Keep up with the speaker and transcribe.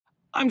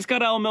I'm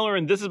Scott Allen Miller,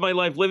 and this is my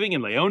life living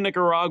in Leon,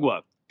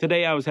 Nicaragua.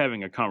 Today I was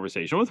having a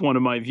conversation with one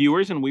of my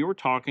viewers, and we were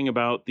talking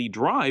about the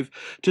drive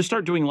to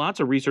start doing lots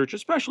of research,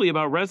 especially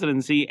about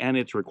residency and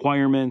its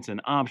requirements and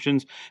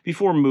options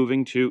before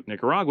moving to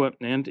Nicaragua,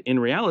 and in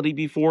reality,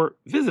 before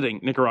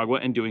visiting Nicaragua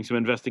and doing some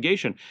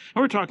investigation.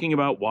 And we're talking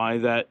about why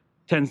that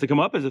tends to come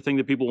up as a thing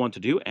that people want to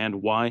do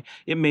and why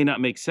it may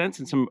not make sense,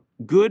 and some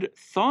good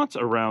thoughts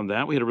around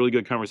that. We had a really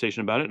good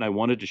conversation about it, and I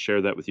wanted to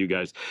share that with you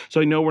guys. So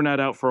I know we're not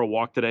out for a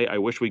walk today. I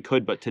wish we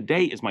could, but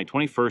today is my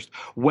 21st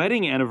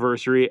wedding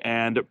anniversary,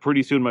 and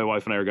pretty soon my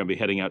wife and I are going to be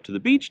heading out to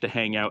the beach to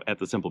hang out at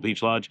the Simple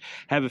Beach Lodge,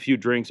 have a few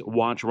drinks,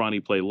 watch Ronnie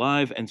play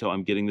live, and so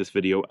I'm getting this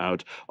video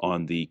out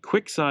on the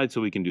quick side so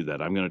we can do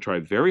that. I'm going to try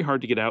very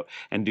hard to get out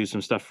and do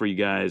some stuff for you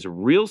guys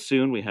real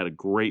soon. We had a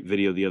great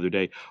video the other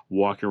day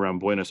walking around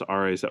Buenos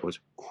Aires that was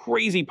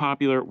crazy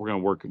popular. We're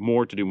going to work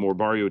more to do more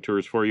barrio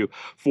tours for you.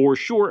 For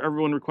sure,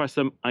 everyone requests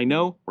them. I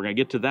know. We're going to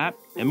get to that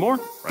and more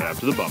right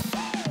after the bump.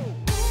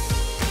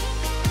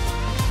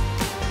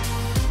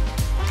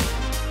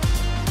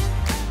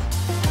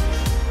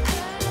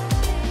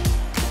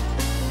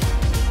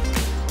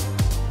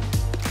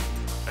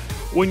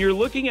 When you're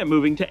looking at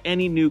moving to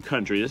any new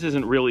country, this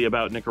isn't really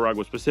about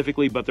Nicaragua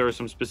specifically, but there are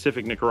some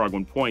specific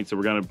Nicaraguan points that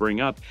we're going to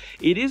bring up.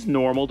 It is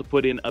normal to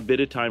put in a bit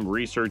of time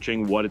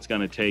researching what it's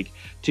going to take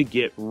to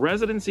get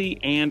residency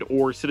and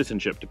or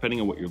citizenship,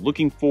 depending on what you're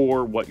looking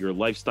for, what your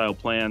lifestyle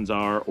plans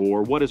are,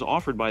 or what is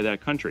offered by that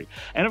country.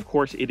 And of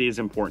course, it is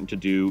important to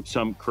do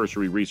some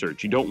cursory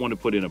research. You don't want to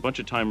put in a bunch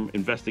of time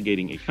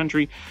investigating a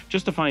country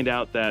just to find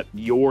out that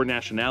your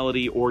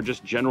nationality or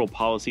just general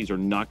policies are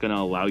not going to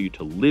allow you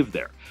to live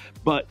there.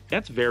 But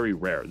that's very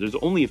rare. There's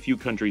only a few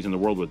countries in the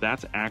world where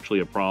that's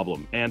actually a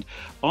problem. And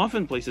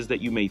often places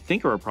that you may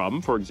think are a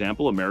problem, for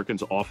example,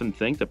 Americans often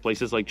think that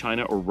places like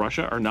China or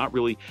Russia are not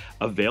really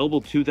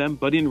available to them,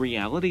 but in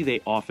reality,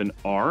 they often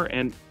are,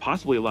 and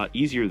possibly a lot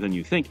easier than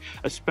you think,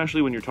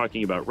 especially when you're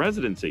talking about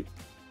residency.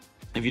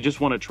 If you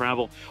just want to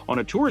travel on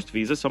a tourist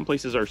visa, some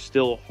places are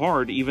still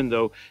hard, even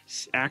though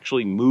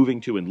actually moving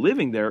to and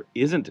living there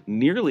isn't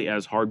nearly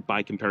as hard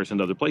by comparison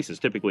to other places.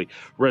 Typically,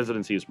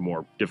 residency is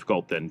more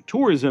difficult than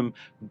tourism,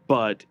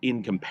 but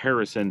in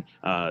comparison,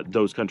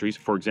 those countries,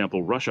 for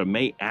example, Russia,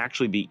 may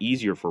actually be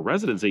easier for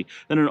residency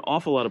than an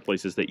awful lot of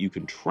places that you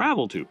can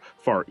travel to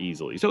far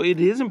easily. So it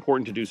is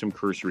important to do some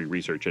cursory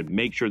research and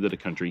make sure that a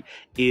country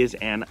is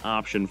an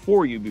option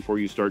for you before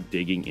you start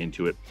digging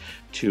into it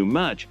too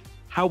much.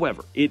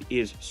 However, it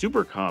is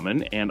super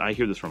common, and I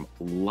hear this from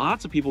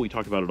lots of people, we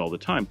talk about it all the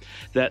time,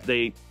 that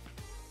they,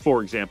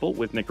 for example,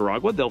 with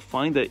Nicaragua, they'll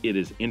find that it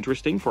is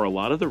interesting for a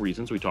lot of the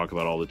reasons we talk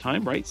about all the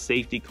time, right?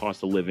 Safety,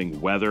 cost of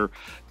living, weather,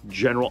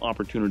 general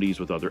opportunities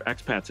with other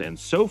expats, and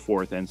so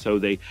forth. And so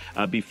they,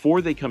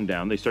 before they come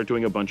down, they start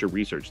doing a bunch of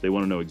research. They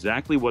want to know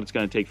exactly what it's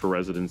going to take for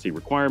residency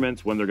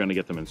requirements, when they're going to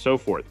get them, and so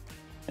forth.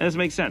 And this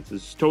makes sense.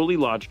 It's totally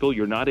logical.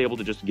 You're not able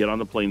to just get on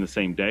the plane the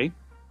same day.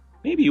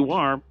 Maybe you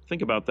are,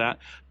 think about that,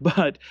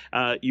 but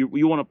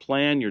you want to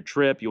plan your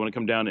trip, you want to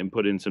come down and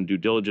put in some due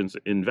diligence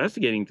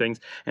investigating things,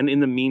 and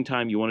in the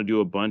meantime, you want to do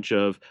a bunch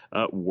of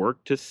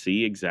work to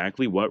see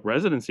exactly what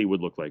residency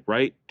would look like,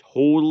 right?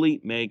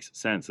 Totally makes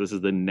sense. This is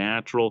the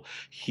natural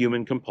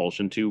human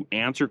compulsion to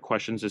answer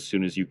questions as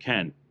soon as you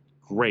can.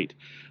 Great.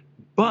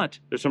 But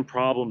there's some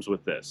problems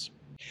with this.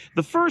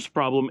 The first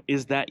problem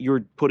is that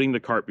you're putting the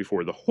cart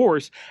before the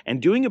horse and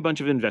doing a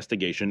bunch of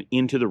investigation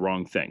into the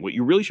wrong thing. What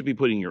you really should be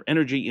putting your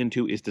energy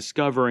into is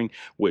discovering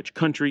which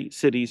country,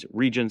 cities,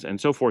 regions,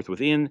 and so forth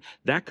within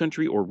that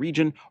country or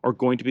region are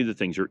going to be the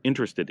things you're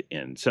interested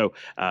in. So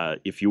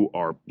if you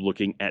are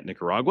looking at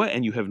Nicaragua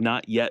and you have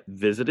not yet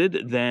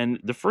visited, then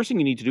the first thing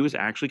you need to do is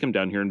actually come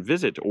down here and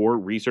visit or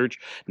research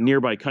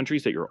nearby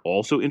countries that you're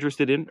also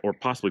interested in, or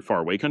possibly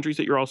faraway countries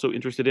that you're also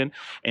interested in.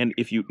 And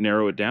if you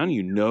narrow it down,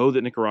 you know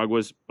that Nicaragua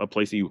is a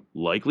place that you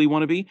likely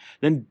want to be,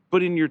 then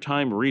put in your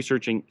time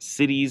researching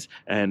cities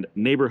and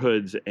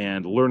neighborhoods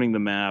and learning the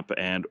map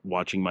and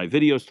watching my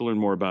videos to learn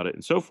more about it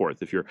and so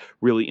forth. If you're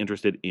really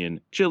interested in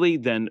Chile,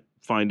 then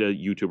find a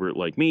YouTuber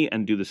like me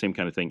and do the same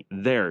kind of thing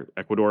there.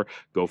 Ecuador,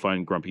 go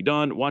find Grumpy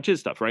Don, watch his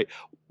stuff, right?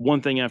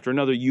 One thing after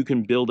another, you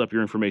can build up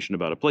your information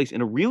about a place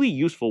in a really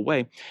useful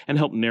way and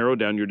help narrow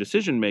down your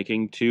decision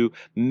making to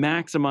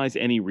maximize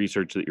any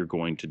research that you're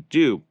going to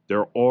do.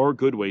 There are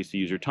good ways to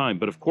use your time,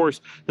 but of course,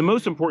 the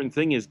most important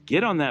thing is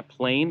get on that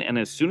plane and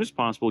as soon as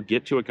possible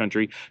get to a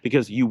country,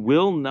 because you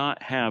will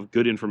not have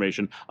good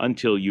information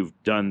until you've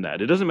done that.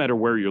 It doesn't matter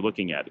where you're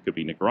looking at. It could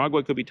be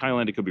Nicaragua, it could be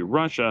Thailand, it could be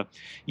Russia.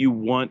 You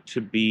want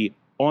to be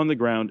on the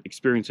ground,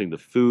 experiencing the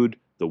food,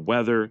 the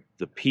weather,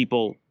 the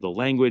people, the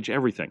language,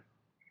 everything.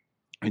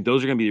 And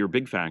those are going to be your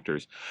big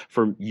factors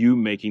for you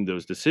making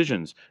those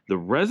decisions. The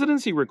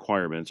residency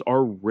requirements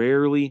are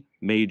rarely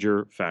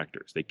major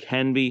factors. They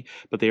can be,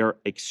 but they are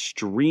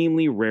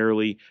extremely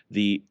rarely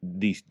the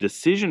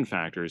decision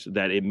factors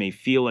that it may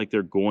feel like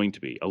they're going to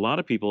be. A lot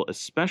of people,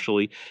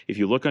 especially if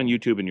you look on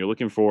YouTube and you're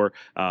looking for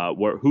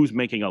who's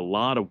making a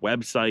lot of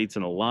websites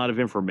and a lot of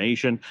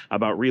information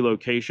about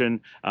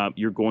relocation,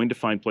 you're going to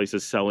find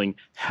places selling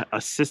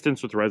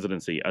assistance with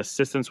residency,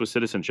 assistance with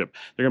citizenship.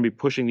 They're going to be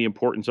pushing the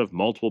importance of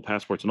multiple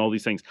passports and all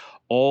these things,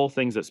 all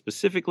things that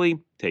specifically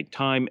take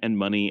time and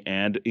money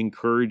and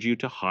encourage you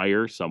to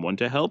hire someone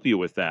to help you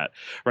with that,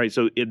 right?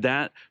 So in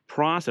that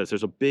process,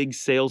 there's a big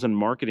sales and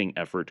marketing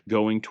effort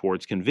going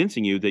towards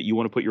convincing you that you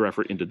want to put your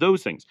effort into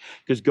those things.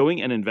 Because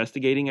going and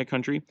investigating a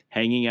country,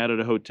 hanging out at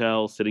a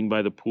hotel, sitting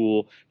by the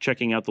pool,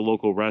 checking out the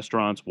local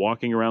restaurants,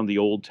 walking around the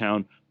old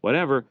town,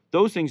 whatever,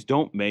 those things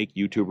don't make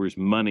YouTubers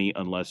money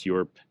unless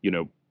you're,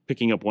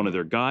 picking up one of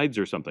their guides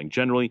or something.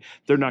 Generally,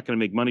 they're not going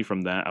to make money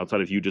from that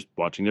outside of you just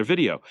watching their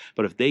video.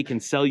 But if they can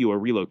sell you a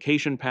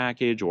relocation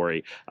package or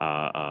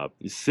a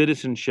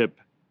citizenship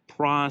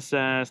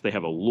process, they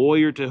have a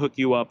lawyer to hook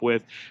you up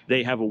with,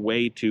 they have a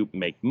way to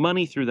make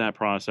money through that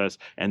process,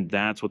 and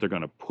that's what they're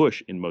going to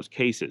push in most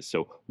cases.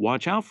 So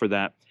watch out for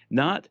that.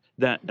 Not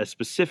that a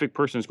specific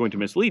person is going to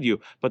mislead you,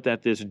 but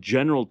that this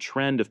general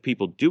trend of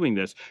people doing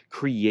this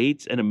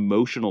creates an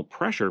emotional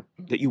pressure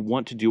that you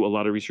want to do a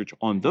lot of research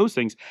on those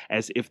things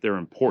as if they're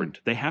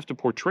important. They have to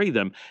portray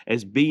them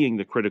as being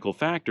the critical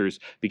factors,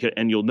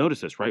 and you'll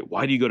notice this, right?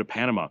 Why do you go to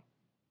Panama?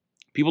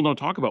 People don't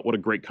talk about what a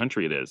great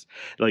country it is.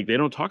 Like, they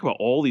don't talk about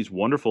all these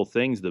wonderful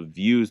things, the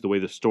views, the way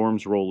the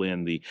storms roll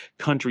in, the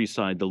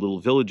countryside, the little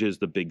villages,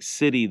 the big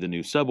city, the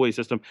new subway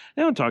system.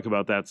 They don't talk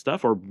about that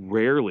stuff, or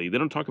rarely. They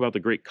don't talk about the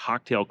great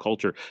cocktail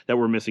culture that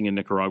we're missing in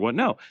Nicaragua.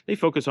 No, they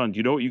focus on, do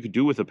you know what you could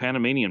do with a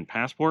Panamanian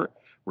passport?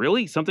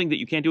 Really? Something that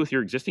you can't do with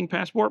your existing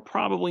passport?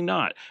 Probably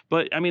not.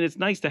 But I mean, it's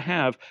nice to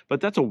have, but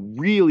that's a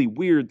really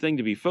weird thing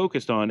to be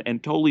focused on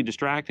and totally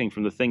distracting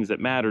from the things that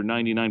matter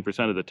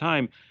 99% of the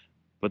time.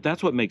 But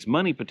that's what makes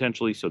money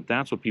potentially, so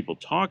that's what people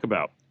talk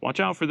about. Watch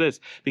out for this,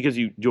 because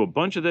you do a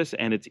bunch of this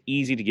and it's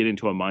easy to get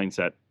into a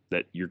mindset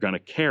that you're going to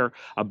care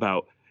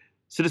about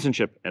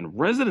citizenship and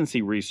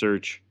residency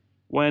research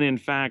when in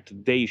fact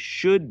they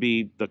should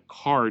be the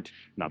cart,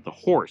 not the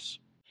horse.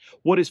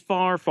 What is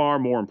far, far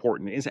more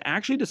important is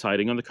actually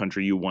deciding on the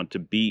country you want to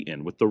be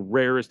in, with the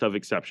rarest of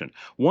exception.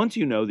 Once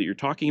you know that you're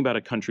talking about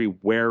a country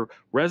where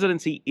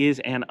residency is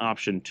an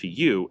option to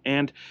you,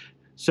 and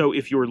so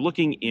if you're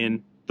looking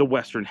in the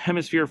Western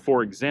Hemisphere,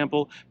 for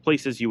example,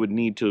 places you would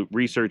need to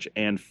research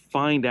and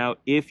find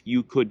out if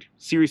you could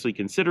seriously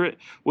consider it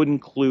would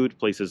include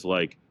places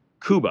like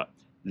Cuba.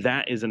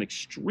 That is an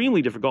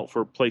extremely difficult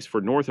place for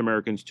North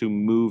Americans to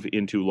move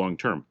into long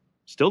term.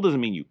 Still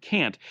doesn't mean you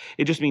can't.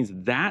 It just means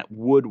that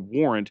would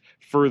warrant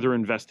further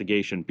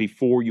investigation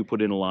before you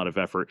put in a lot of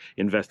effort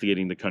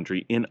investigating the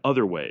country in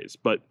other ways.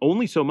 But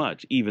only so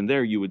much. Even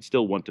there, you would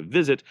still want to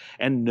visit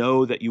and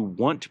know that you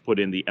want to put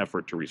in the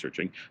effort to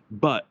researching.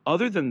 But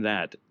other than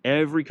that,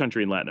 every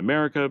country in Latin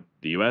America,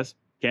 the US,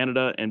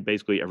 Canada, and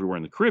basically everywhere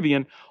in the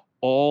Caribbean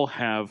all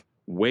have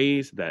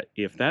ways that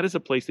if that is a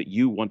place that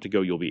you want to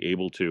go, you'll be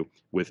able to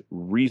with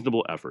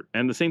reasonable effort.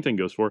 And the same thing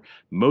goes for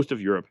most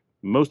of Europe,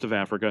 most of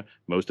Africa,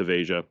 most of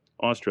Asia,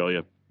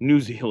 Australia, New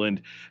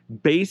Zealand,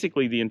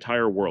 basically the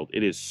entire world.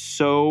 It is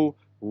so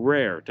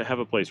rare to have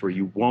a place where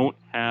you won't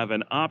have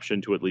an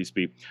option to at least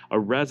be a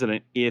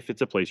resident if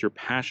it's a place you're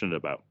passionate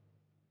about.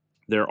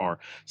 There are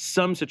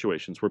some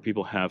situations where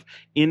people have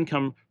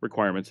income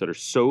requirements that are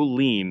so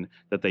lean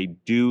that they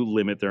do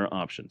limit their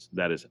options.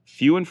 That is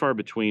few and far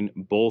between,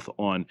 both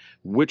on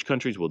which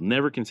countries will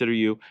never consider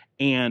you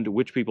and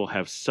which people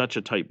have such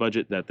a tight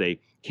budget that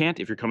they can't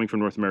if you're coming from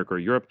North America or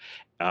Europe.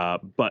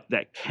 But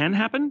that can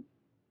happen.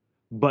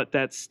 But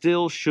that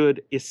still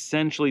should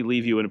essentially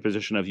leave you in a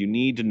position of you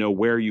need to know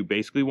where you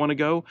basically want to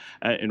go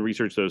and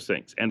research those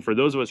things. And for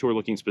those of us who are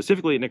looking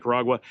specifically at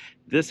Nicaragua,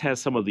 this has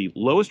some of the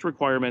lowest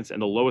requirements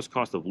and the lowest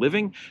cost of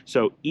living.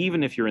 So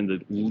even if you're in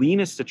the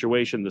leanest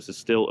situation, this is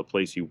still a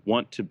place you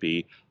want to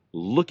be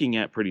looking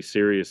at pretty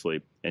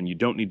seriously. And you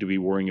don't need to be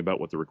worrying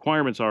about what the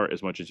requirements are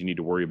as much as you need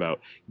to worry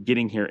about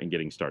getting here and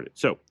getting started.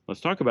 So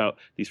let's talk about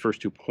these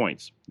first 2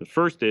 points. The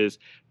first is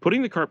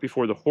putting the cart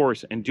before the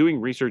horse and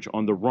doing research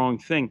on the wrong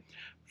thing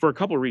for a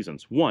couple of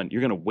reasons. One,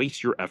 you're going to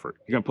waste your effort.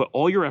 You're going to put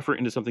all your effort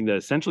into something that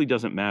essentially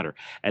doesn't matter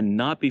and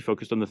not be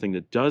focused on the thing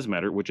that does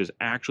matter, which is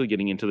actually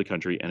getting into the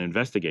country and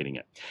investigating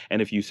it.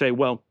 And if you say,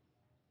 well,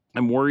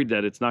 I'm worried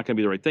that it's not going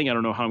to be the right thing, I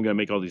don't know how I'm going to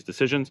make all these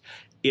decisions,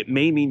 it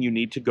may mean you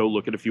need to go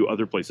look at a few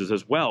other places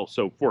as well.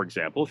 So, for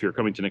example, if you're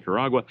coming to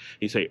Nicaragua,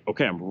 you say,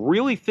 okay, I'm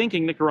really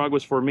thinking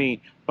Nicaragua's for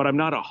me, but I'm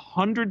not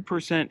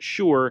 100%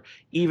 sure,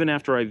 even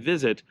after I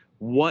visit,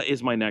 what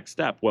is my next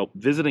step? Well,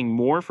 visiting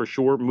more for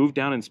sure, move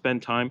down and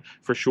spend time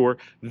for sure,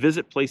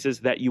 visit places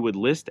that you would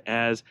list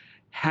as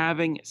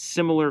having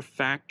similar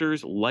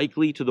factors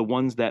likely to the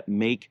ones that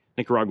make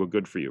Nicaragua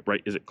good for you,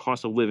 right? Is it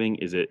cost of living?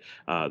 Is it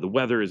the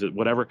weather? Is it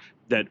whatever?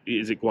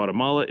 Is it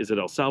Guatemala? Is it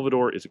El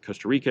Salvador? Is it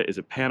Costa Rica? Is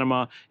it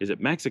Panama? Is it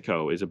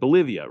Mexico? Is it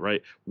Bolivia,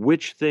 right?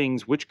 Which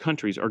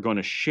countries are going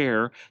to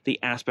share the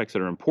aspects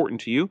that are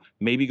important to you?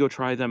 Maybe go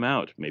try them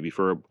out, maybe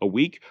for a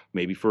week,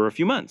 maybe for a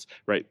few months,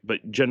 right?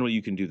 But generally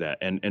you can do that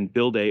and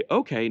build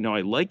okay, no,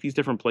 I like these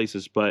different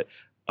places, but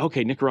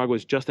okay, Nicaragua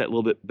is just that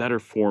little bit better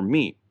for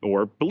me,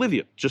 or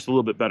Bolivia, just a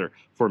little bit better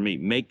for me.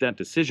 Make that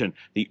decision.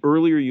 The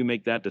earlier you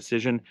make that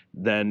decision,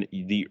 then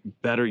the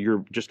better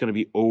you're just going to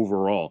be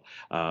overall.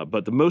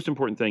 But the most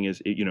important thing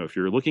is, if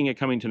you're looking at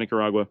coming to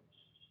Nicaragua,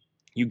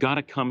 you got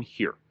to come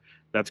here.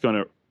 That's going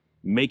to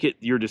make it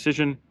your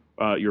decision,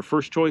 your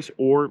first choice,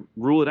 or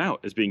rule it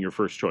out as being your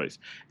first choice.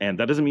 And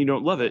that doesn't mean you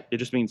don't love it. It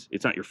just means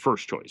it's not your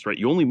first choice, right?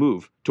 You only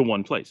move to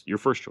one place, your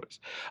first choice.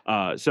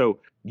 So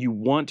you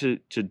want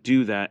to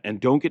do that, and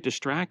don't get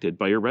distracted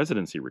by your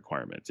residency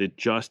requirements. It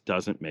just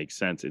doesn't make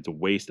sense. It's a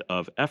waste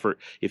of effort.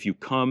 If you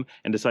come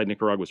and decide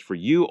Nicaragua is for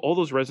you, all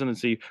those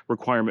residency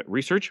requirement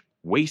research,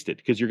 wasted,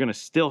 because you're going to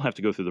still have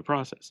to go through the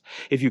process.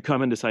 If you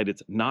come and decide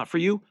it's not for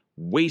you,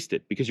 waste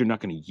it, because you're not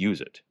going to use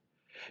it.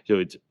 So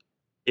it's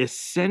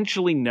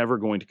essentially never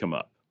going to come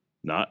up.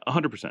 Not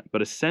 100%,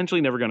 but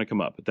essentially never going to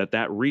come up,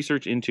 that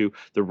research into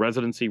the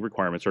residency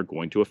requirements are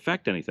going to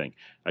affect anything.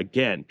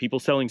 Again, people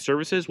selling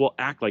services will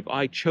act like,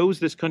 I chose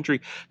this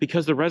country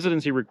because the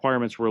residency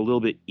requirements were a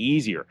little bit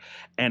easier.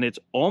 And it's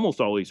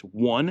almost always,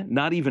 one,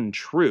 not even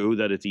true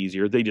that it's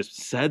easier. They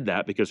just said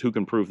that because who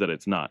can prove that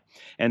it's not?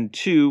 And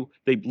two,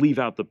 they leave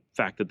out the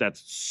fact that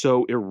that's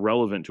so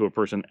irrelevant to a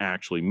person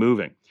actually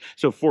moving.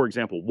 So for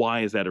example,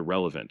 why is that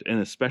irrelevant? And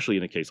especially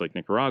in a case like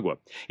Nicaragua.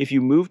 If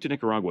you move to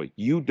Nicaragua,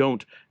 you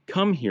don't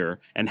come here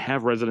and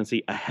have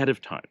residency ahead of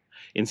time.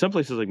 In some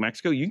places like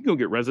Mexico, you can go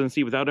get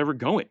residency without ever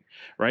going,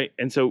 right?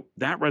 And so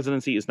that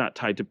residency is not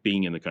tied to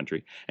being in the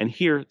country. And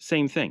here,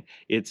 same thing.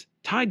 It's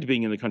tied to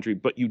being in the country,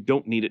 but you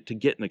don't need it to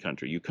get in the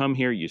country. You come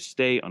here, you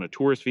stay on a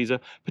tourist visa,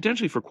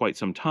 potentially for quite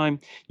some time.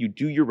 You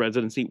do your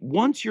residency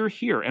once you're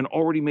here and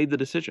already made the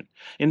decision.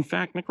 In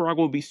fact,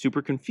 Nicaragua will be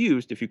super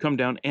confused if you come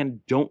down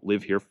and don't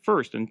live here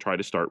first and try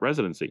to start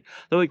residency.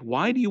 They're like,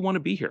 why do you want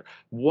to be here?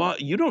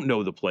 You don't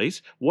know the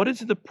place. What is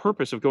the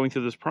purpose of going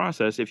through this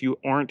process if you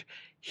aren't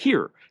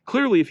here?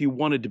 Clearly, if you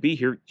wanted to be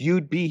here,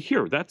 you'd be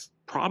here. That's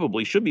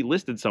probably should be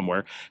listed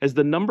somewhere as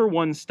the number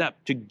one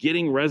step to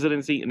getting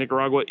residency in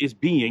Nicaragua is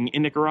being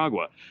in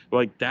Nicaragua.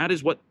 Like, that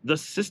is what the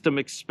system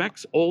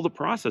expects. All the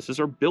processes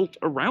are built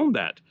around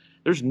that.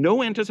 There's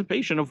no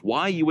anticipation of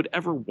why you would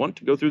ever want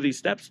to go through these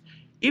steps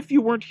if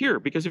you weren't here,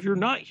 because if you're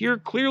not here,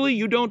 clearly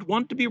you don't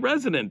want to be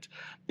resident.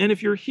 And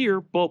if you're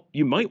here, well,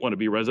 you might want to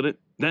be resident,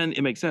 then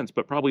it makes sense,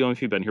 but probably only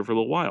if you've been here for a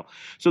little while.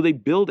 So they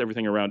build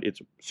everything around.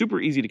 It's super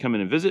easy to come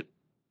in and visit,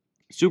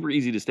 super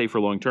easy to stay for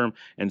long term,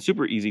 and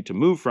super easy to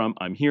move from.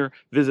 I'm here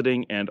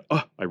visiting and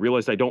I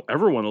realized I don't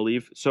ever want to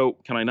leave. So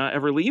can I not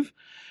ever leave?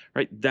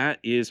 Right? That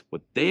is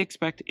what they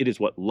expect. It is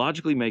what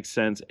logically makes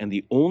sense. And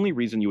the only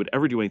reason you would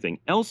ever do anything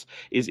else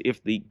is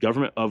if the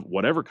government of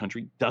whatever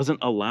country doesn't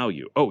allow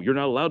you. Oh, you're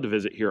not allowed to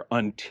visit here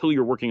until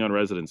you're working on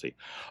residency.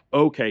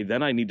 Okay,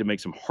 then I need to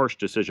make some harsh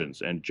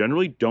decisions. And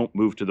generally don't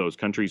move to those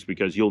countries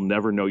because you'll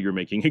never know you're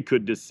making a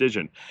good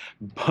decision.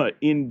 But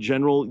in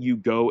general, you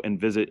go and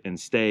visit and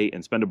stay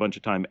and spend a bunch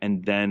of time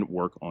and then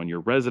work on your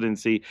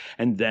residency.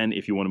 And then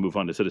if you want to move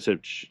on to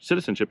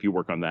citizenship, you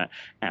work on that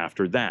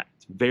after that.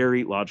 It's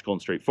very logical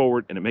and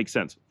straightforward, and it makes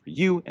sense for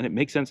you, and it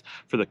makes sense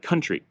for the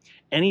country.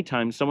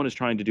 Anytime someone is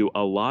trying to do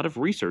a lot of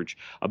research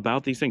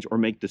about these things or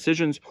make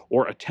decisions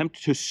or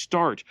attempt to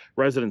start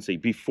residency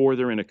before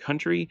they're in a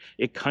country,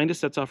 it kind of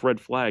sets off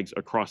red flags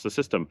across the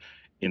system.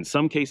 In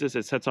some cases,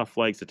 it sets off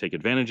flags to take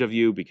advantage of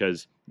you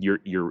because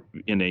you're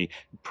in a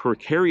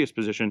precarious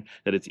position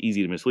that it's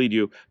easy to mislead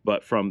you.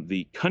 But from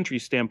the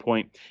country's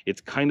standpoint, it's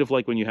kind of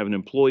like when you have an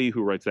employee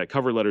who writes that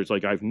cover letter. It's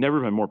like, I've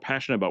never been more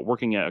passionate about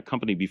working at a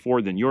company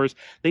before than yours.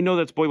 They know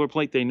that's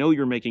boilerplate. They know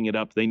you're making it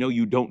up. They know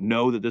you don't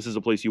know that this is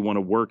a place you want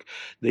to work.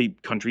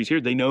 Countries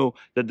here, they know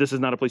that this is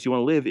not a place you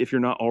want to live if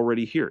you're not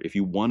already here. If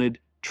you wanted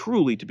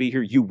truly to be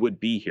here, you would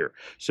be here.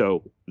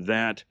 So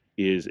that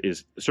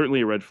is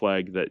certainly a red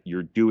flag that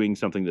you're doing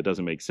something that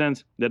doesn't make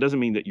sense. That doesn't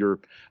mean that you're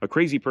a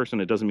crazy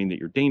person. It doesn't mean that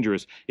you're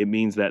dangerous. It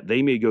means that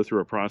they may go through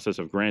a process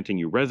of granting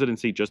you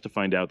residency just to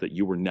find out that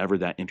you were never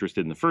that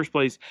interested in the first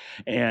place,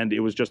 and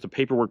it was just a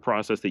paperwork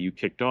process that you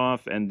kicked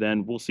off, and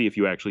then we'll see if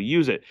you actually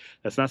use it.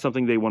 That's not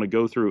something they want to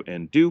go through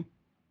and do.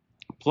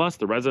 Plus,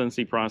 the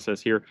residency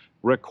process here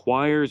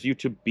requires you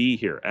to be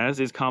here, as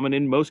is common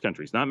in most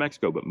countries. Not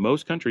Mexico, but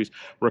most countries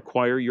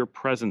require your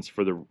presence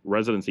for the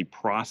residency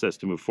process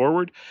to move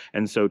forward.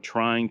 And so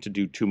trying to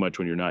do too much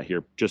when you're not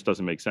here just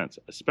doesn't make sense,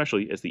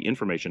 especially as the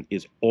information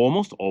is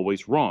almost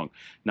always wrong.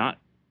 Not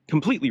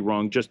completely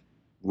wrong, just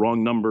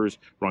wrong numbers,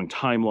 wrong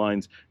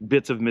timelines,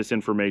 bits of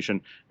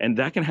misinformation, and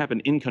that can happen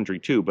in country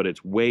too, but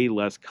it's way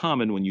less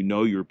common when you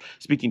know you're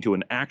speaking to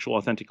an actual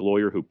authentic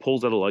lawyer who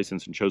pulls out a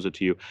license and shows it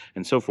to you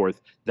and so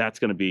forth. That's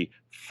going to be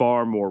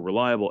far more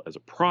reliable as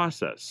a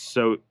process.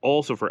 So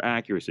also for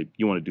accuracy,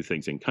 you want to do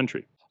things in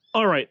country.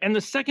 All right, and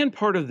the second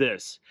part of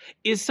this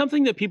is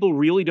something that people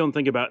really don't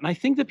think about, and I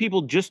think that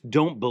people just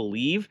don't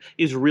believe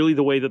is really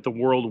the way that the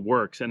world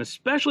works. And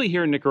especially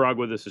here in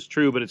Nicaragua, this is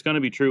true, but it's going to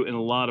be true in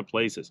a lot of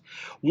places.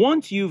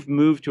 Once you've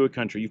moved to a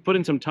country, you've put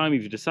in some time,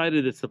 you've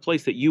decided it's the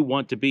place that you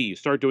want to be, you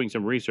start doing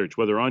some research,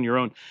 whether on your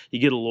own, you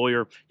get a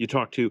lawyer, you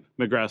talk to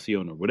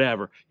Migracion or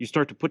whatever, you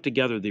start to put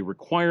together the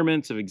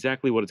requirements of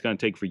exactly what it's going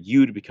to take for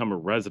you to become a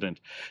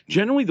resident.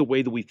 Generally, the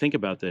way that we think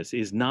about this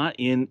is not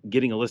in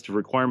getting a list of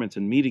requirements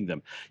and meeting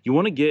them. You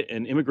want to get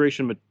an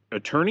immigration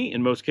attorney.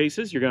 In most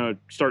cases, you're going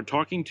to start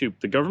talking to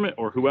the government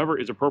or whoever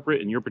is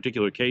appropriate in your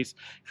particular case.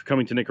 If you're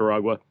coming to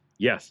Nicaragua,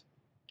 yes,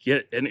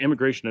 get an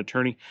immigration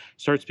attorney,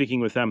 start speaking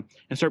with them,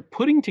 and start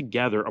putting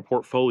together a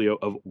portfolio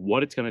of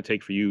what it's going to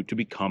take for you to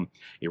become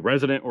a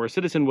resident or a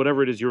citizen,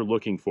 whatever it is you're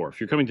looking for. If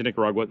you're coming to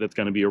Nicaragua, that's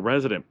going to be a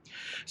resident.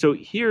 So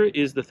here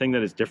is the thing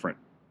that is different.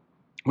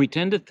 We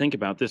tend to think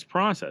about this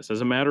process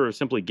as a matter of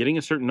simply getting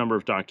a certain number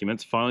of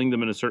documents, filing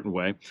them in a certain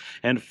way,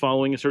 and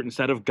following a certain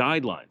set of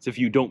guidelines. If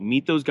you don't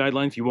meet those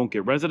guidelines, you won't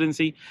get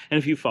residency, and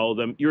if you follow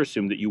them, you're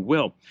assumed that you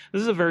will.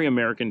 This is a very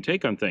American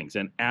take on things,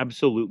 and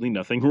absolutely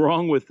nothing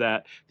wrong with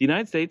that. The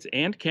United States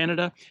and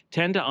Canada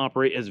tend to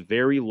operate as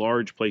very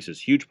large places,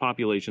 huge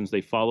populations.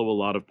 They follow a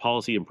lot of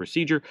policy and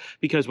procedure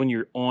because when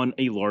you're on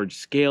a large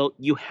scale,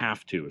 you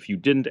have to. If you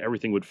didn't,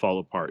 everything would fall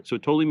apart. So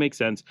it totally makes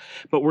sense,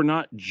 but we're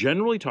not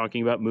generally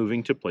talking about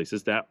moving to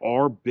places that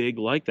are big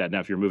like that.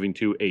 Now, if you're moving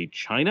to a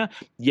China,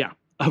 yeah,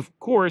 of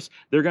course,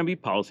 they're going to be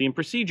policy and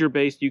procedure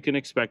based. You can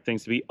expect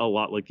things to be a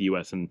lot like the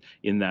US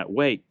in that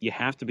way. You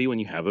have to be when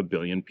you have 1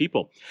 billion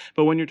people.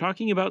 But when you're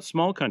talking about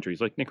small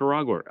countries like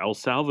Nicaragua, or El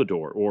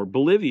Salvador, or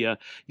Bolivia,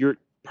 you're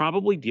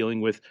probably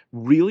dealing with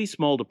really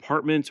small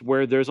departments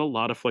where there's a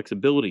lot of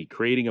flexibility.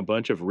 Creating a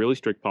bunch of really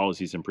strict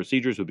policies and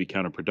procedures would be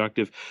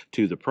counterproductive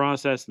to the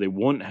process. They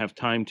won't have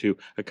time to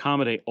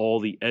accommodate all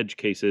the edge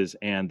cases,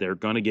 and they're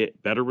going to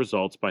get better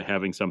results by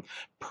having some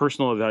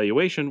personal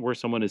evaluation where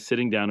someone is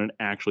sitting down and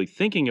actually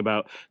thinking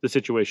about the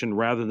situation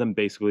rather than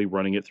basically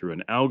running it through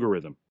an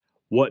algorithm.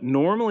 What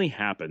normally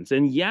happens,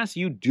 and yes,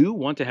 you do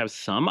want to have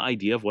some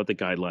idea of what the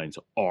guidelines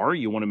are.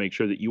 You want to make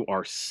sure that you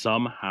are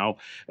somehow,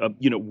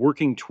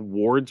 working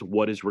towards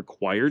what is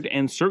required.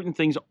 And certain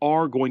things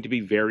are going to be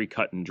very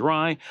cut and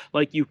dry.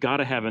 Like you've got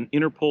to have an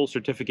Interpol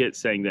certificate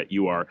saying that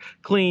you are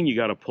clean. You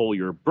got to pull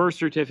your birth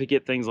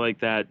certificate, things like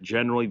that.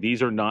 Generally,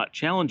 these are not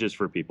challenges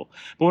for people.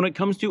 But when it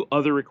comes to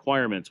other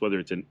requirements, whether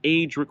it's an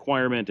age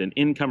requirement, an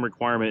income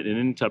requirement,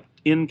 an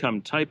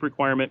income type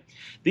requirement,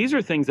 these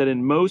are things that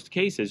in most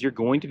cases you're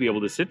going to be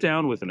able to sit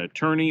down with an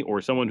attorney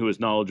or someone who is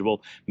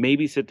knowledgeable,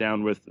 maybe sit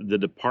down with the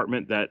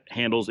department that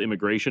handles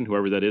immigration,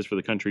 whoever that is for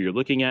the country you're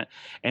looking at,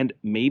 and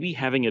maybe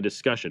having a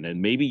discussion.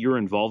 And maybe you're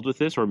involved with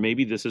this, or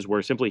maybe this is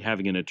where simply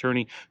having an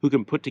attorney who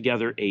can put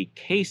together a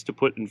case to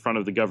put in front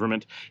of the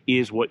government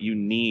is what you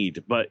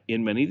need. But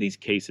in many of these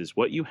cases,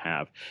 what you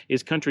have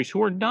is countries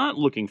who are not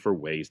looking for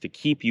ways to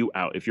keep you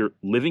out. If you're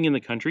living in the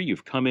country,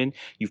 you've come in,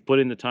 you've put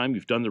in the time,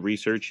 you've done the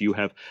research, you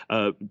have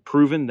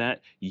proven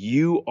that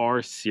you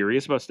are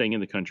serious about staying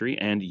in the country,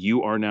 and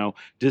you are now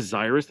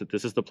desirous that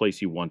this is the place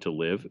you want to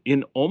live.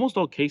 In almost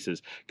all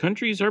cases,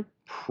 countries are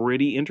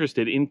pretty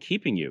interested in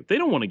keeping you. They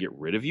don't want to get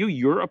rid of you.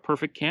 You're a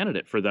perfect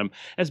candidate for them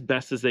as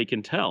best as they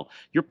can tell.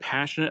 You're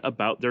passionate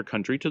about their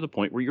country to the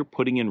point where you're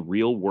putting in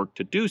real work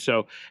to do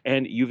so,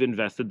 and you've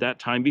invested that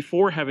time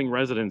before having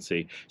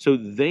residency. So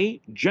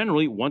they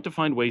generally want to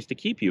find ways to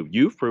keep you.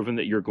 You've proven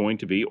that you're going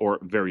to be, or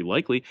very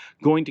likely,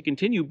 going to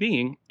continue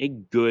being a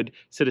good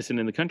citizen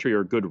in the country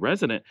or a good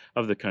resident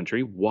of the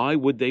country. Why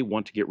would they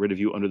want to get rid of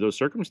you under those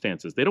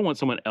circumstances? They don't want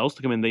someone else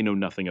to come in they know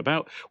nothing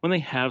about when they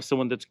have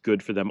someone that's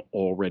good for them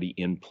already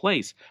in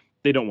place.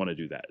 They don't want to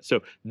do that. So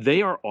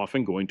they are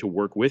often going to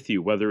work with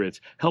you, whether it's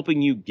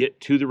helping you get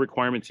to the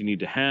requirements you need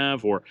to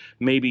have, or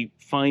maybe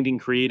finding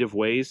creative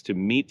ways to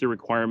meet the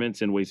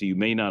requirements in ways that you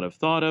may not have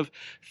thought of,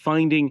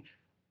 finding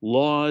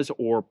laws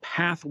or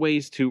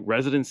pathways to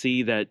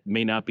residency that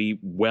may not be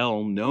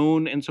well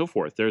known, and so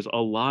forth. There's a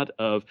lot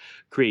of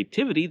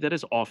creativity that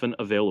is often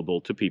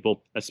available to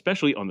people,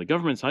 especially on the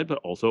government side, but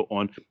also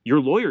on your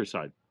lawyer's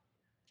side.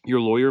 Your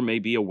lawyer may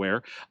be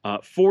aware,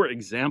 for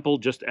example,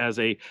 just as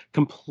a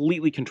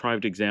completely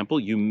contrived example,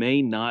 you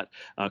may not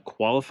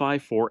qualify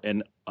for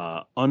an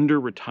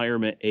under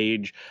retirement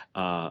age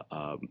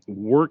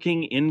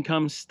working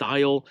income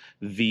style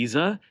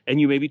visa, and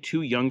you may be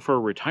too young for a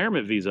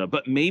retirement visa,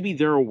 but maybe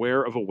they're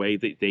aware of a way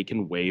that they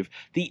can waive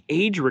the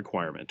age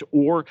requirement,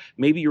 or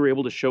maybe you're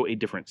able to show a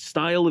different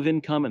style of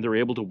income and they're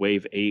able to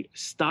waive a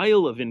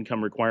style of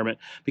income requirement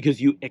because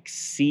you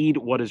exceed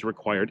what is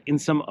required in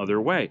some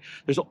other way.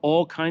 There's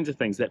all kinds of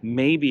things that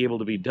may be able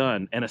to be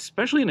done, and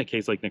especially in a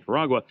case like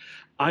Nicaragua,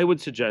 I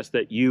would suggest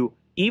that you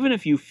even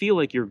if you feel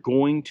like you're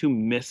going to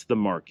miss the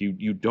mark,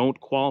 you don't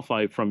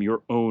qualify from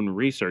your own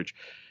research,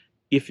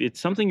 if it's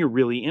something you're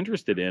really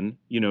interested in,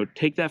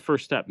 take that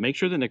first step. Make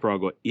sure that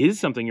Nicaragua is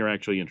something you're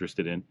actually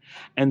interested in,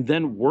 and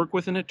then work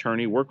with an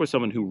attorney, work with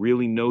someone who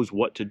really knows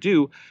what to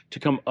do to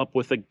come up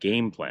with a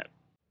game plan.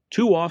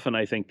 Too often,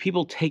 I think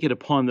people take it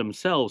upon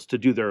themselves to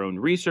do their own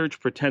research,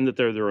 pretend that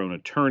they're their own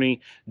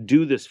attorney,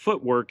 do this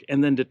footwork,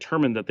 and then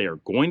determine that they are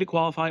going to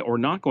qualify or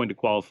not going to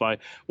qualify,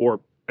 or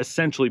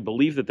essentially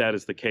believe that that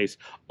is the case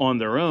on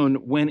their own,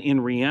 when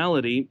in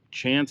reality,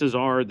 chances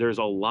are there's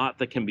a lot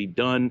that can be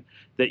done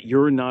that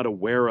you're not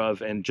aware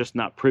of and just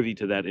not privy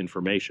to that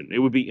information. It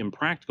would be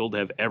impractical to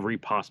have every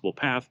possible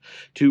path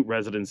to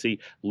residency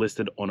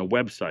listed on a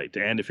website.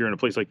 And if you're in a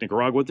place like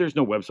Nicaragua, there's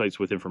no websites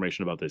with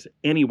information about this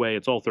anyway.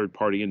 It's all third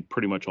party and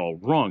pretty much all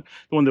wrong.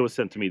 The one that was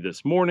sent to me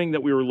this morning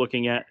that we were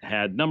looking at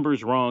had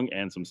numbers wrong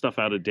and some stuff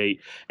out of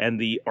date, and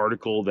the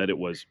article that it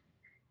was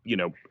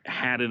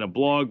had in a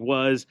blog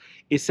was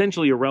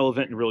essentially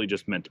irrelevant and really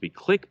just meant to be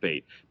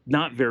clickbait,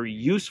 not very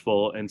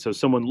useful. And so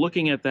someone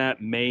looking at that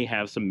may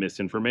have some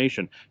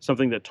misinformation,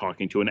 something that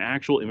talking to an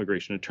actual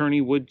immigration attorney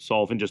would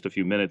solve in just a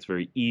few minutes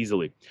very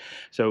easily.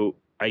 So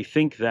I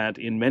think that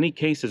in many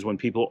cases, when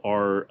people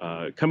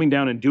are coming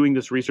down and doing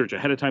this research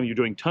ahead of time, you're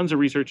doing tons of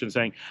research and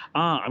saying,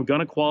 I'm going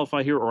to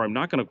qualify here or I'm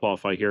not going to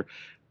qualify here.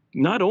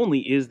 Not only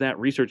is that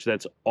research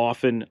that's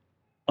often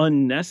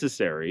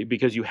unnecessary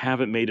because you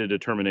haven't made a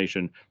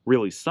determination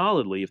really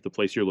solidly if the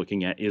place you're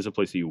looking at is a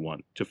place that you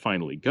want to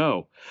finally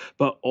go.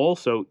 But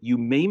also, you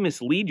may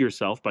mislead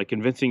yourself by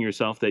convincing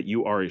yourself that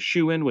you are a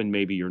shoo-in when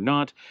maybe you're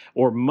not,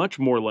 or much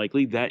more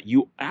likely that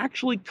you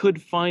actually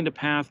could find a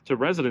path to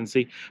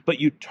residency, but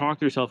you talk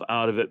yourself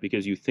out of it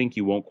because you think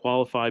you won't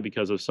qualify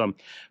because of some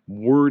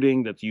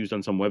wording that's used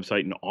on some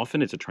website. And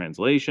often it's a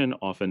translation,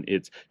 often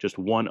it's just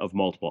one of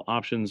multiple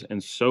options,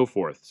 and so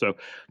forth. So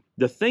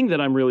the thing that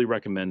I'm really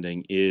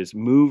recommending is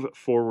move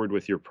forward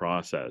with your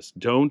process.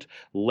 Don't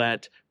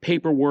let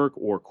paperwork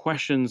or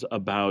questions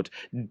about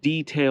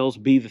details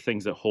be the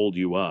things that hold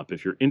you up.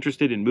 If you're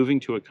interested in moving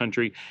to a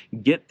country,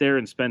 get there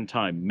and spend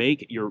time.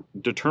 Make your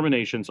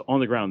determinations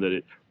on the ground that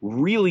it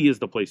really is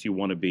the place you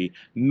want to be.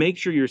 Make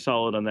sure you're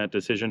solid on that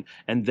decision,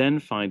 and then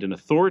find an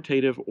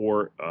authoritative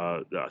or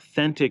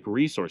authentic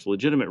resource,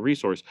 legitimate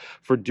resource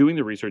for doing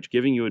the research,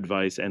 giving you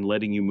advice, and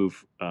letting you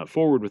move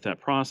forward with that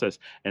process.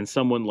 And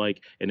someone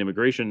like an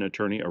immigration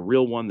attorney, a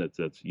real one that's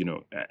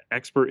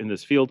expert in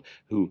this field,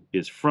 who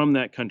is from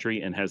that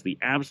country and has the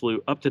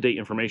absolute up-to-date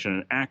information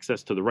and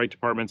access to the right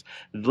departments,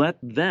 let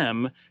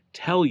them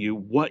tell you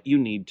what you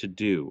need to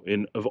do.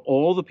 And of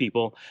all the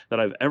people that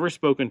I've ever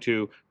spoken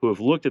to who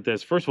have looked at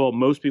this, first of all,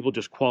 most people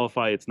just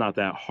qualify. It's not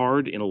that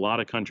hard in a lot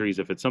of countries.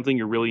 If it's something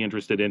you're really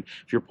interested in,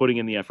 if you're putting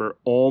in the effort,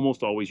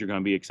 almost always you're going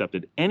to be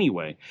accepted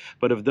anyway.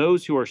 But of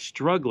those who are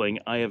struggling,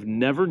 I have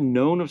never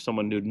known of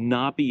someone who would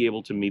not be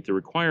able to meet the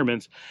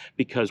requirements,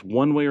 because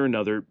one way or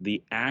another,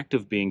 the act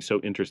of being so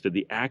interested,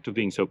 the act of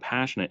being so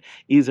passionate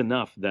is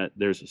enough that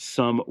there's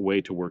some way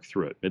to work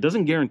through it. It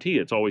doesn't guarantee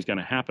it's always going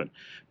to happen,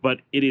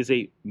 but it is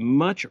a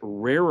much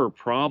rarer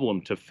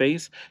problem to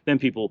face than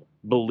people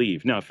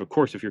believe. Now, of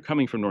course, if you're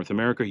coming from North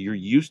America, you're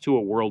used to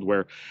a world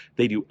where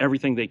they do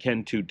everything they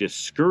can to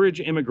discourage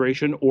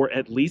immigration, or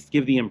at least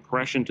give the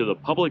impression to the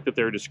public that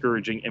they're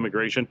discouraging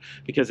immigration,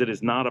 because it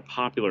is not a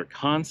popular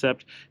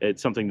concept.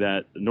 It's something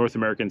that North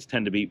Americans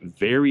tend to be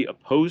very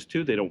opposed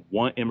to. They don't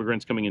want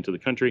immigrants coming into the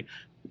country,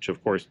 which,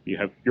 of course, you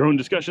have your own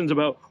discussions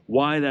about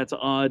why that's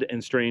odd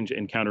and strange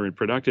and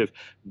counterproductive.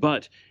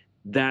 But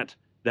that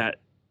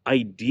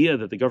idea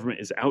that the government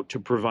is out to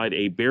provide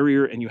a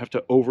barrier and you have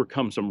to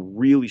overcome some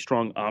really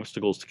strong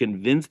obstacles to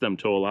convince them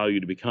to allow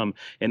you to become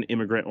an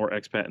immigrant or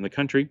expat in the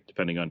country,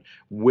 depending on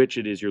which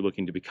it is you're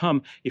looking to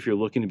become. If you're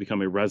looking to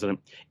become a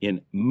resident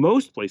in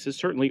most places,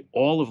 certainly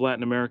all of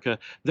Latin America,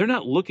 they're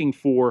not looking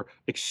for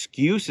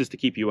excuses to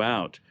keep you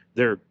out.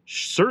 They're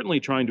certainly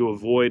trying to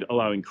avoid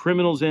allowing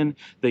criminals in.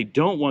 They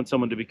don't want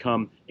someone to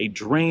become a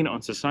drain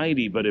on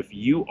society. But if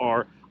you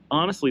are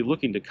honestly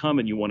looking to come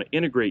and you want to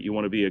integrate, you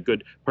want to be a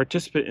good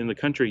participant in the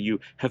country, you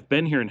have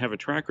been here and have a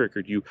track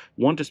record, you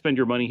want to spend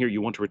your money here,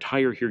 you want to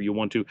retire here, you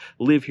want to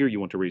live here,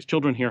 you want to raise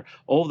children here,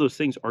 all of those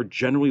things are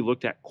generally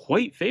looked at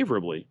quite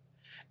favorably.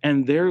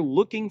 And they're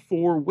looking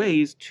for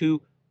ways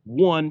to,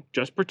 one,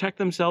 just protect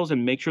themselves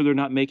and make sure they're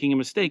not making a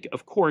mistake.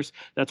 Of course,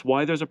 that's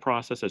why there's a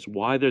process. That's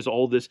why there's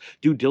all this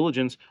due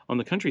diligence on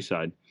the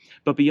countryside.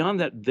 But beyond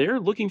that,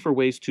 they're looking for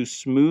ways to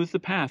smooth the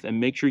path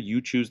and make sure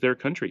you choose their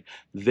country.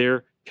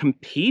 They're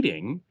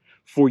competing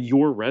for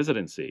your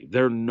residency.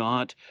 They're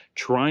not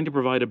trying to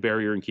provide a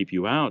barrier and keep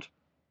you out.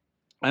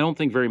 I don't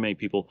think very many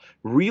people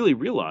really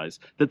realize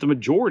that the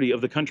majority of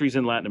the countries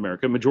in Latin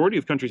America, majority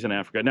of countries in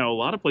Africa, now a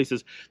lot of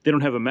places, they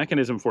don't have a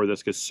mechanism for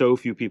this because so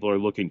few people are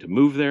looking to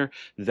move there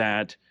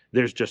that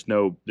there's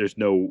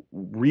no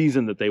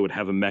reason that they would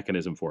have a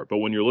mechanism for it. But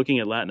when you're looking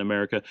at Latin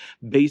America,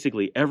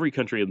 basically every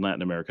country in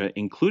Latin America,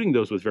 including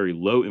those with very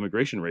low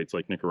immigration rates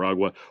like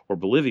Nicaragua or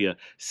Bolivia,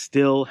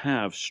 still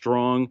have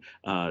strong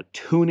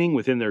tuning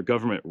within their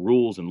government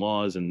rules and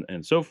laws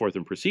and so forth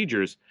and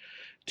procedures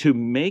to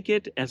make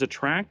it as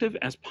attractive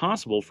as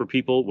possible for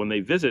people when they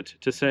visit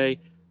to say,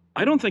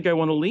 I don't think I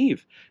want to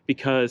leave,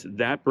 because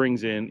that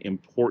brings in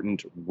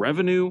important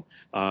revenue,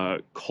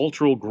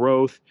 cultural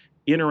growth,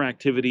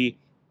 interactivity,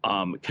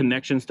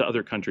 connections to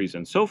other countries,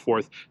 and so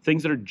forth,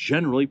 things that are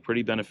generally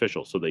pretty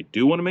beneficial. So they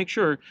do want to make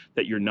sure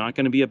that you're not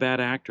going to be a bad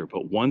actor.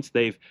 But once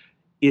they've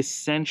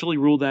essentially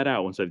ruled that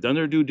out, once they've done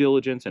their due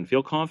diligence and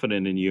feel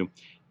confident in you,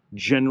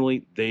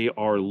 generally they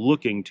are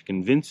looking to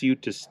convince you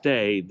to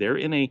stay. They're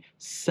in a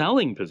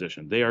selling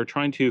position. They are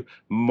trying to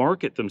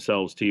market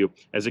themselves to you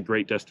as a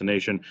great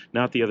destination,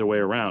 not the other way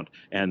around.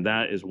 And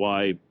that is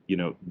why,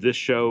 this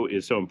show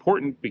is so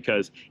important,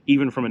 because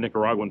even from a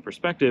Nicaraguan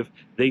perspective,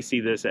 they see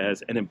this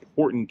as an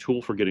important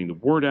tool for getting the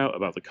word out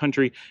about the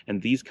country.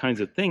 And these kinds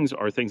of things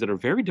are things that are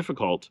very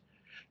difficult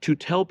to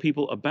tell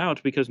people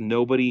about, because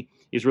nobody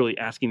is really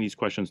asking these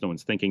questions. No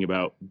one's thinking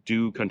about,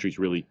 do countries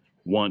really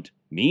want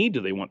me? Do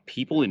they want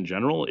people in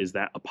general? Is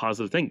that a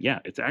positive thing? Yeah,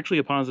 it's actually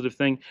a positive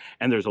thing.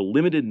 And there's a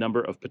limited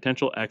number of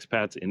potential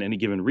expats in any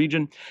given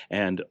region.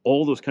 And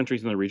all those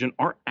countries in the region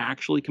are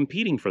actually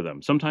competing for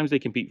them. Sometimes they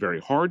compete very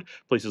hard.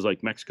 Places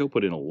like Mexico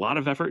put in a lot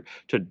of effort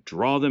to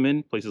draw them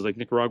in. Places like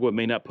Nicaragua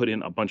may not put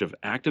in a bunch of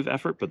active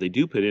effort, but they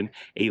do put in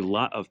a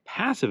lot of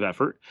passive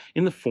effort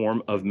in the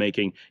form of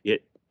making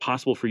it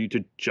possible for you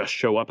to just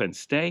show up and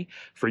stay,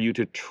 for you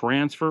to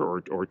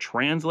transfer or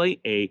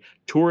translate a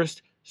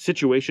tourist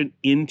situation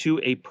into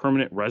a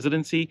permanent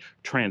residency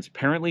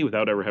transparently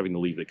without ever having to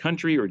leave the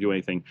country or do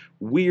anything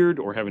weird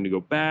or having to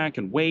go back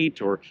and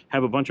wait or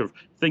have a bunch of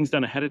things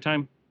done ahead of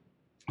time.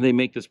 They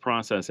make this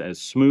process as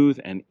smooth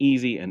and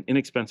easy and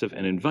inexpensive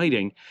and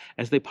inviting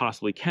as they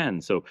possibly can.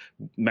 So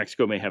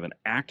Mexico may have an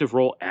active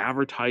role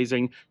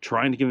advertising,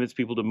 trying to convince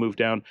people to move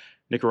down.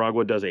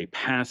 Nicaragua does a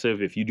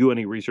passive. If you do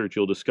any research,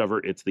 you'll discover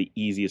it's the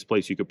easiest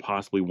place you could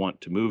possibly want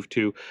to move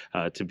to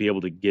be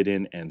able to get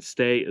in and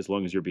stay as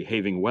long as you're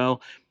behaving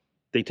well.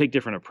 They take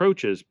different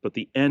approaches, but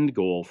the end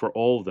goal for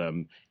all of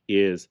them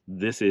is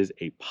this is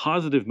a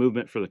positive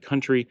movement for the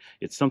country.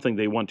 It's something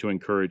they want to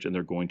encourage, and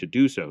they're going to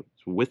do so.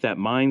 So with that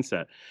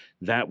mindset,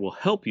 that will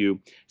help you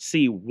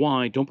see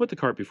why. Don't put the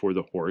cart before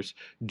the horse.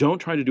 Don't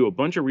try to do a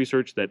bunch of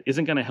research that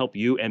isn't going to help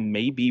you and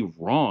may be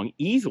wrong,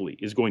 easily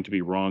is going to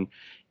be wrong.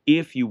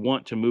 If you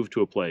want to move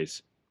to a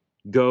place,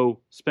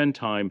 go spend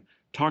time,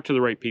 talk to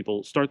the right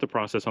people, start the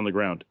process on the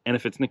ground. And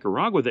if it's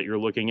Nicaragua that you're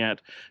looking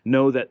at,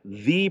 know that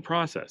the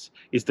process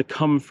is to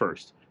come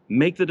first.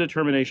 Make the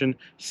determination,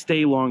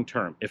 stay long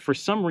term. If for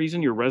some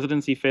reason your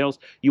residency fails,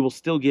 you will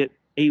still get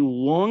a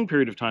long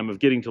period of time of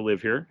getting to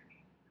live here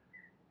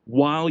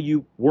while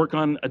you work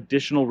on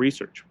additional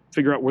research.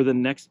 Figure out where the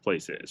next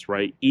place is,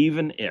 right?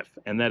 Even if,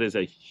 and that is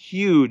a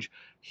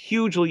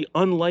hugely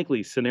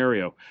unlikely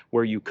scenario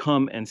where you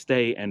come and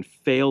stay and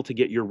fail to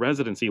get your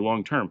residency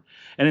long term.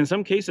 And in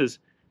some cases,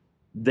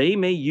 they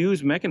may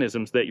use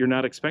mechanisms that you're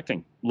not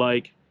expecting,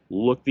 like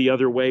look the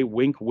other way,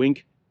 wink,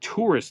 wink,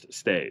 tourist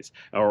stays,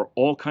 or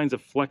all kinds of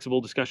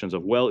flexible discussions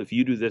of, well, if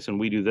you do this and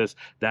we do this,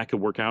 that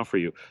could work out for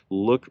you.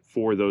 Look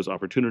for those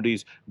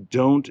opportunities.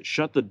 Don't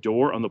shut the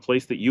door on the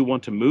place that you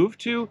want to move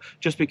to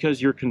just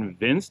because you're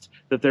convinced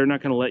that they're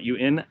not going to let you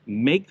in.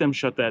 Make them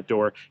shut that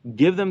door.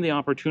 Give them the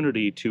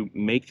opportunity to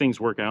make things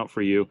work out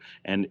for you,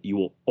 and you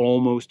will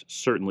almost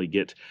certainly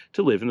get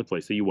to live in the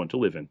place that you want to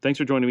live in. Thanks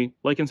for joining me.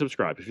 Like and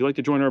subscribe. If you'd like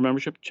to join our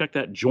membership, check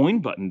that join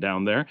button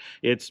down there.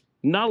 It's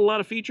not a lot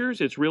of features.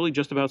 It's really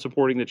just about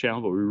supporting the channel,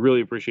 but we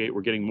really appreciate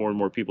we're getting more and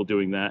more people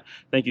doing that.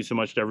 Thank you so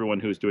much to everyone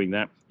who's doing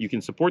that. You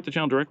can support the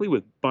channel directly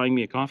with buying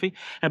me a coffee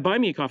at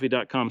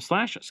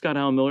buymeacoffee.com/Scott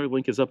Allen Miller.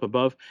 Link is up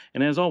above.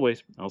 And as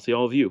always, I'll see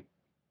all of you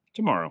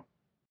tomorrow.